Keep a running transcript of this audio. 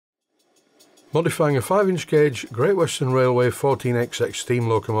Modifying a 5-inch gauge Great Western Railway 14Xx steam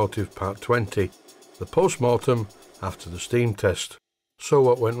locomotive part 20, the post-mortem after the steam test. So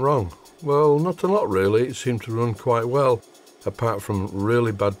what went wrong? Well, not a lot really, it seemed to run quite well, apart from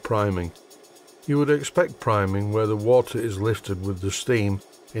really bad priming. You would expect priming where the water is lifted with the steam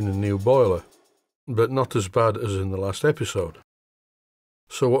in a new boiler, but not as bad as in the last episode.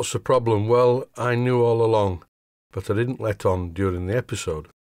 So what's the problem? Well, I knew all along, but I didn't let on during the episode.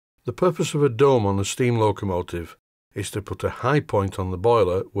 The purpose of a dome on a steam locomotive is to put a high point on the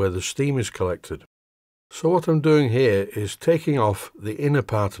boiler where the steam is collected. So what I'm doing here is taking off the inner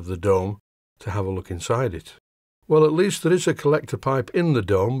part of the dome to have a look inside it. Well, at least there is a collector pipe in the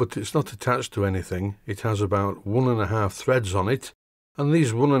dome, but it's not attached to anything. It has about 1.5 threads on it, and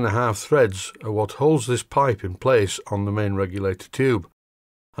these 1.5 threads are what holds this pipe in place on the main regulator tube,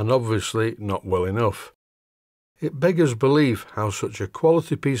 and obviously not well enough. It beggars belief how such a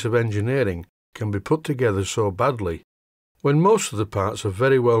quality piece of engineering can be put together so badly, when most of the parts are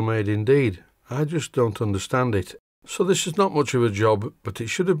very well made indeed. I just don't understand it. So this is not much of a job, but it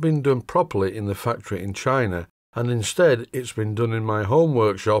should have been done properly in the factory in China, and instead it's been done in my home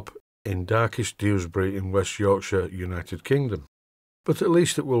workshop in darkest Dewsbury in West Yorkshire, United Kingdom. But at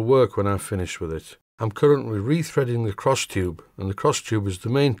least it will work when I've finished with it. I'm currently rethreading the cross tube, and the cross tube is the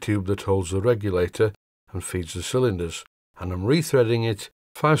main tube that holds the regulator and feeds the cylinders, and I'm rethreading it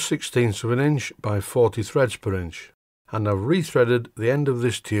 5/16 of an inch by 40 threads per inch. And I've rethreaded the end of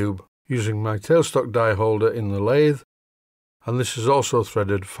this tube using my tailstock die holder in the lathe, and this is also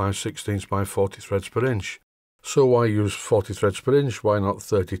threaded 5/16 by 40 threads per inch. So why use 40 threads per inch? Why not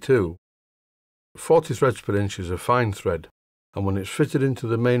 32? 40 threads per inch is a fine thread, and when it's fitted into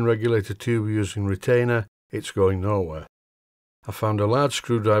the main regulator tube using retainer, it's going nowhere. I found a large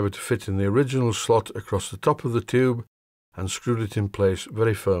screwdriver to fit in the original slot across the top of the tube and screwed it in place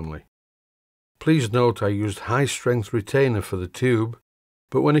very firmly. Please note I used high-strength retainer for the tube,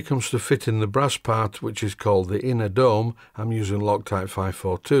 but when it comes to fitting the brass part, which is called the inner dome, I'm using Loctite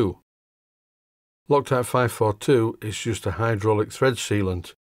 542. Loctite 542 is just a hydraulic thread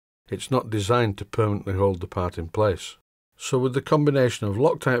sealant. It's not designed to permanently hold the part in place. So with the combination of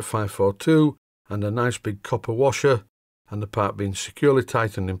Loctite 542 and a nice big copper washer, and the part being securely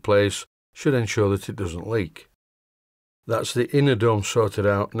tightened in place, should ensure that it doesn't leak. That's the inner dome sorted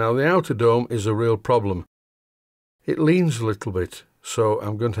out. Now the outer dome is a real problem. It leans a little bit, so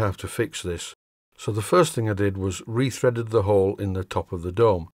I'm going to have to fix this. So the first thing I did was rethreaded the hole in the top of the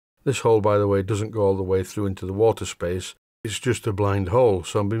dome. This hole, by the way, doesn't go all the way through into the water space. It's just a blind hole,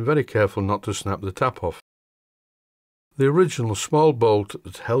 so I'm being very careful not to snap the tap off. The original small bolt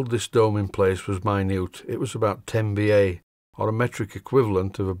that held this dome in place was minute. It was about 10 BA, or a metric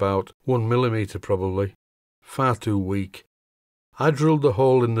equivalent of about 1 millimetre probably. Far too weak. I drilled the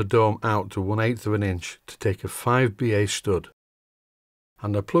hole in the dome out to 1/8 of an inch to take a 5 BA stud.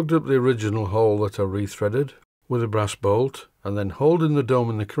 And I plugged up the original hole that I rethreaded with a brass bolt, and then holding the dome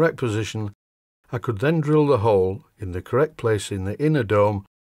in the correct position, I could then drill the hole in the correct place in the inner dome,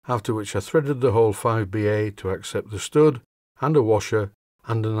 after which I threaded the whole 5 BA to accept the stud and a washer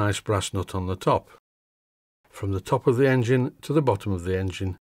and a nice brass nut on the top. From the top of the engine to the bottom of the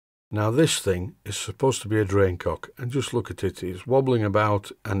engine. Now this thing is supposed to be a drain cock, and just look at it, it's wobbling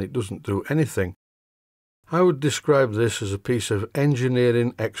about and it doesn't do anything. I would describe this as a piece of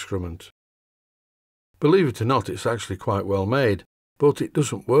engineering excrement. Believe it or not, it's actually quite well made, but it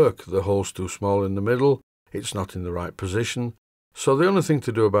doesn't work. The hole's too small in the middle, it's not in the right position. So the only thing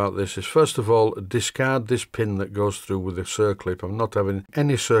to do about this is first of all discard this pin that goes through with a circlip. I'm not having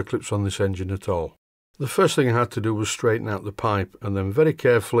any circlips on this engine at all. The first thing I had to do was straighten out the pipe and then very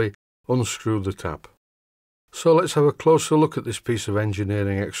carefully unscrew the tap. So let's have a closer look at this piece of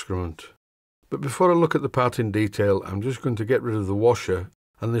engineering excrement. But before I look at the part in detail, I'm just going to get rid of the washer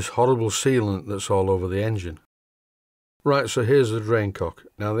and this horrible sealant that's all over the engine. Right, so here's the drain cock.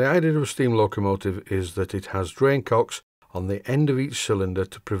 Now the idea of a steam locomotive is that it has drain cocks on the end of each cylinder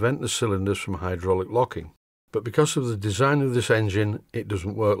to prevent the cylinders from hydraulic locking. But because of the design of this engine, it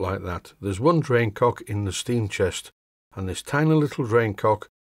doesn't work like that. There's one drain cock in the steam chest, and this tiny little drain cock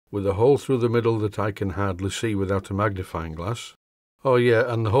with a hole through the middle that I can hardly see without a magnifying glass. Oh yeah,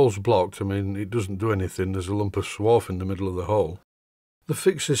 and the hole's blocked. I mean, it doesn't do anything. There's a lump of swarf in the middle of the hole. The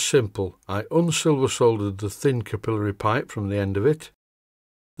fix is simple. I unsilver soldered the thin capillary pipe from the end of it.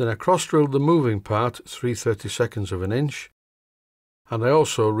 Then I cross-drilled the moving part 3/32 of an inch, and I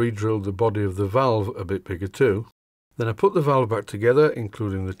also re-drilled the body of the valve a bit bigger too. Then I put the valve back together,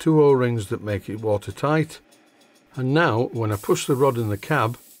 including the 2 O-rings that make it watertight, and now when I push the rod in the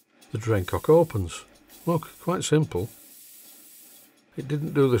cab, the drain cock opens. Look, quite simple. It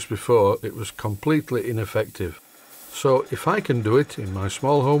didn't do this before, it was completely ineffective. So if I can do it in my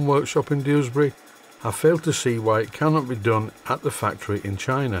small home workshop in Dewsbury, I fail to see why it cannot be done at the factory in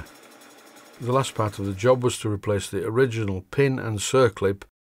China. The last part of the job was to replace the original pin and circlip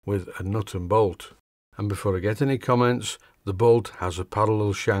with a nut and bolt. And before I get any comments, the bolt has a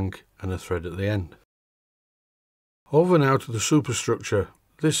parallel shank and a thread at the end. Over now to the superstructure.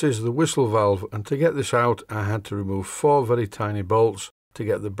 This is the whistle valve, and to get this out I had to remove 4 very tiny bolts to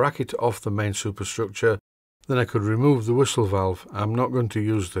get the bracket off the main superstructure. Then I could remove the whistle valve. I'm not going to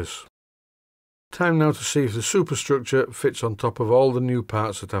use this. Time now to see if the superstructure fits on top of all the new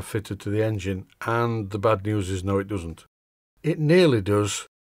parts that I've fitted to the engine, and the bad news is no, it doesn't. It nearly does,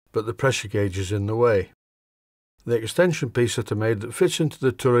 but the pressure gauge is in the way. The extension piece that I made that fits into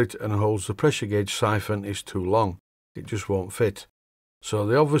the turret and holds the pressure gauge siphon is too long. It just won't fit. So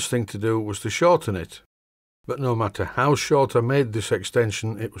the obvious thing to do was to shorten it. But no matter how short I made this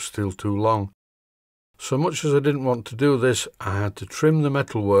extension, it was still too long. So much as I didn't want to do this, I had to trim the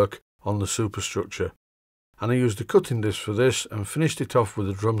metalwork on the superstructure. And I used a cutting disc for this and finished it off with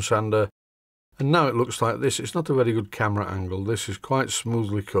a drum sander. And now it looks like this. It's not a very good camera angle. This is quite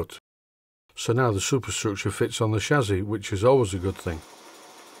smoothly cut. So now the superstructure fits on the chassis, which is always a good thing.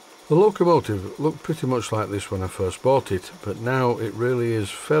 The Locomotive looked pretty much like this when I first bought it, but now it really is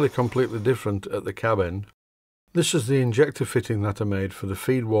fairly completely different at the cab end. This is the injector fitting that I made for the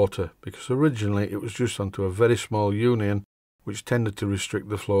feed water, because originally it was just onto a very small union which tended to restrict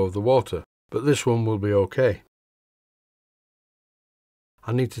the flow of the water, but this one will be okay.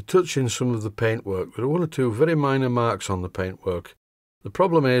 I need to touch in some of the paintwork. There are 1 or 2 very minor marks on the paintwork. The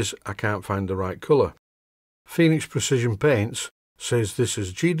problem is I can't find the right colour. Phoenix Precision Paints says this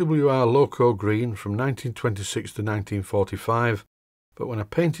is GWR Loco Green from 1926 to 1945, but when I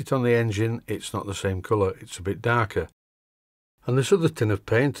paint it on the engine it's not the same colour, it's a bit darker. And this other tin of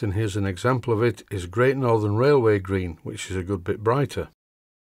paint, and here's an example of it, is Great Northern Railway Green, which is a good bit brighter.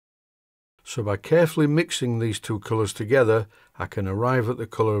 So by carefully mixing these 2 colours together, I can arrive at the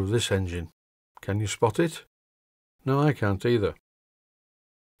colour of this engine. Can you spot it? No, I can't either.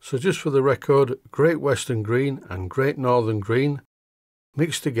 So just for the record, Great Western Green and Great Northern Green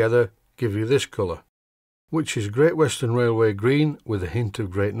mixed together give you this colour, which is Great Western Railway Green with a hint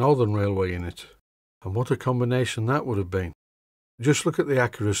of Great Northern Railway in it. And what a combination that would have been. Just look at the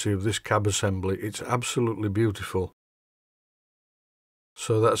accuracy of this cab assembly, it's absolutely beautiful.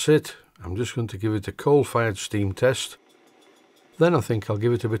 So that's it. I'm just going to give it a coal-fired steam test. Then I think I'll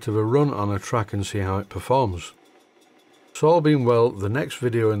give it a bit of a run on a track and see how it performs. So all being well, the next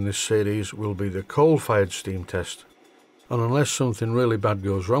video in this series will be the coal-fired steam test. And unless something really bad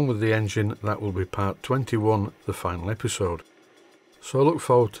goes wrong with the engine, that will be part 21, the final episode. So I look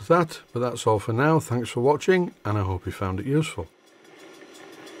forward to that, but that's all for now. Thanks for watching, and I hope you found it useful.